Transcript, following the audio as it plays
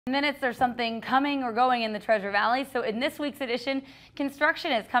Minutes, there's something coming or going in the Treasure Valley. So in this week's edition,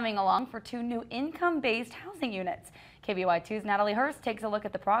 construction is coming along for 2 new income-based housing units. KBOI2's Natalie Hurst takes a look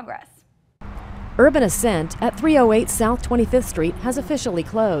at the progress. Urban Ascent at 308 South 25th Street has officially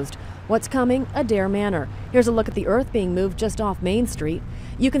closed. What's coming? Adair Manor. Here's a look at the earth being moved just off Main Street.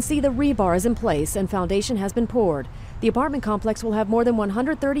 You can see the rebar is in place and foundation has been poured. The apartment complex will have more than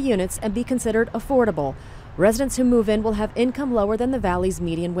 130 units and be considered affordable. Residents who move in will have income lower than the valley's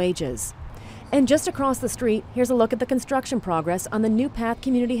median wages. And just across the street, here's a look at the construction progress on the New Path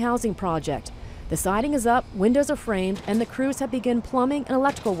Community Housing Project. The siding is up, windows are framed, and the crews have begun plumbing and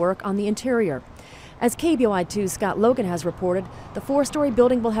electrical work on the interior. As KBOI2's Scott Logan has reported, the 4-story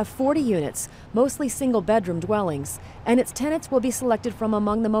building will have 40 units, mostly single-bedroom dwellings, and its tenants will be selected from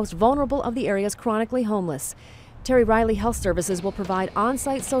among the most vulnerable of the area's chronically homeless. Terry Riley Health Services will provide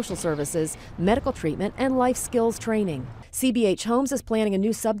on-site social services, medical treatment, and life skills training. CBH Homes is planning a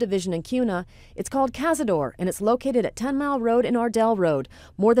new subdivision in Kuna. It's called Cazador, and it's located at 10 Mile Road and Ardell Road.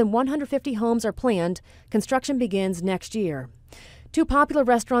 More than 150 homes are planned. Construction begins next year. 2 popular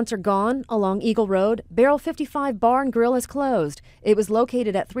restaurants are gone along Eagle Road. Barrel 55 Bar and Grill is closed. It was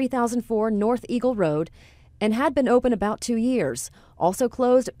located at 3004 North Eagle Road and had been open about 2 years. Also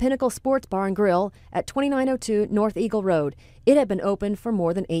closed, Pinnacle Sports Bar and Grill at 2902 North Eagle Road. It had been open for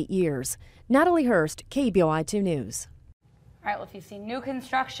more than 8 years. Natalie Hurst, KBOI2 News. All right, well, if you see new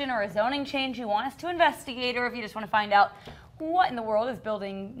construction or a zoning change you want us to investigate, or if you just want to find out what in the world is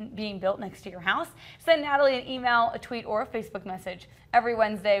being built next to your house, send Natalie an email, a tweet, or a Facebook message. Every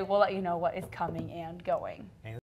Wednesday, we'll let you know what is coming and going.